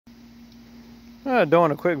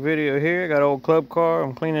Doing a quick video here. Got an old club car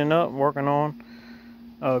I'm cleaning up, working on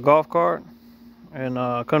a golf cart, and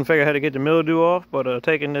couldn't figure out how to get the mildew off, but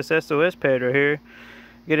taking this SOS pad right here,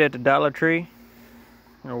 get it at the Dollar Tree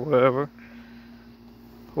or wherever,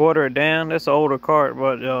 water it down. That's an older cart,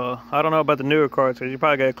 but I don't know about the newer carts, because you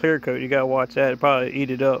probably got a clear coat. You got to watch that. It probably eat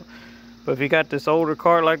it up. But if you got this older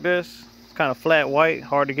cart like this, it's kind of flat white,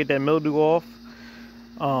 hard to get that mildew off.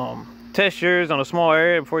 Test yours on a small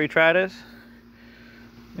area before you try this.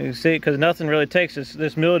 You can see, because nothing really takes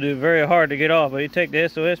this mildew, very hard to get off. But you take the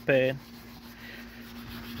SOS pad,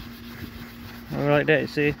 like that. You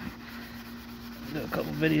see, do a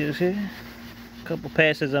couple videos here, a couple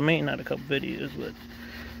passes. I mean, not a couple videos, but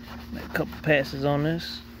make a couple passes on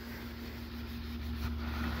this.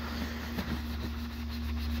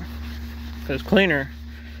 Because cleaner,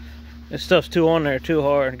 this stuff's too on there, too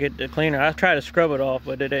hard to get the cleaner. I try to scrub it off,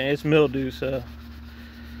 but it's mildew, so.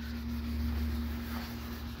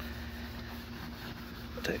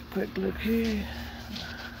 Take a quick look here.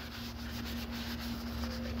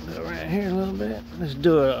 Go around here a little bit. Let's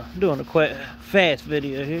doing a quite fast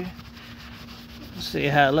video here. Let's see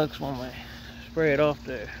how it looks when we spray it off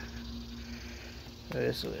there.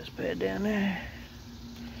 SOS pad down there.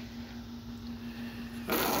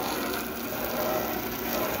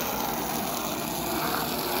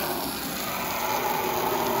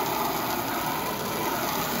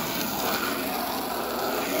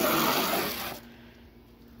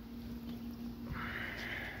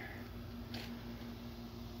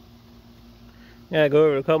 Yeah, go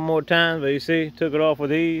over it a couple more times, but you see, took it off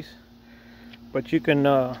with ease. But you can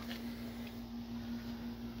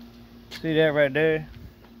see that right there.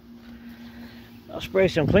 I'll spray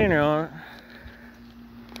some cleaner on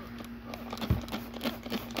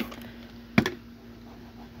it.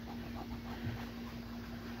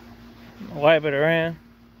 Wipe it around.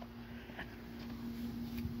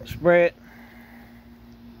 Spray it.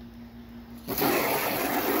 If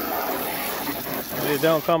it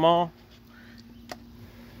don't come on,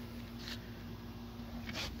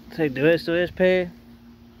 take the SOS pad.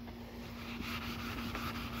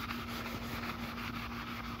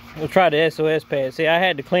 We'll try the SOS pad. See, I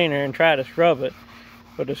had the cleaner and tried to scrub it,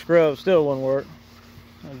 but the scrub still wouldn't work.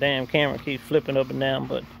 The damn camera keeps flipping up and down,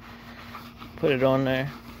 but put it on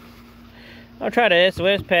there. I'll try the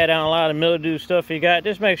SOS pad on a lot of mildew stuff you got.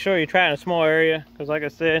 Just make sure you try in a small area, because like I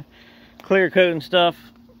said, clear coat and stuff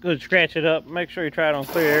could scratch it up. Make sure you try it on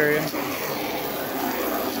clear area.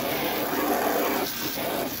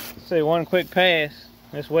 Say one quick pass,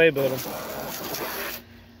 it's way better.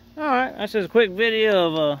 Alright, that's just a quick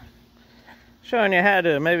video of showing you how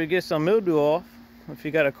to maybe get some mildew off if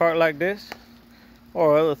you got a cart like this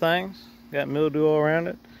or other things got mildew all around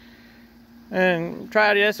it. And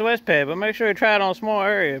try the SOS pad, but make sure you try it on a small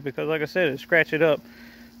area, because like I said, it scratch it up.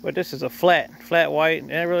 But this is a flat white,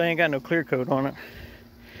 and it really ain't got no clear coat on it.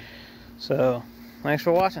 So thanks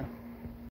for watching.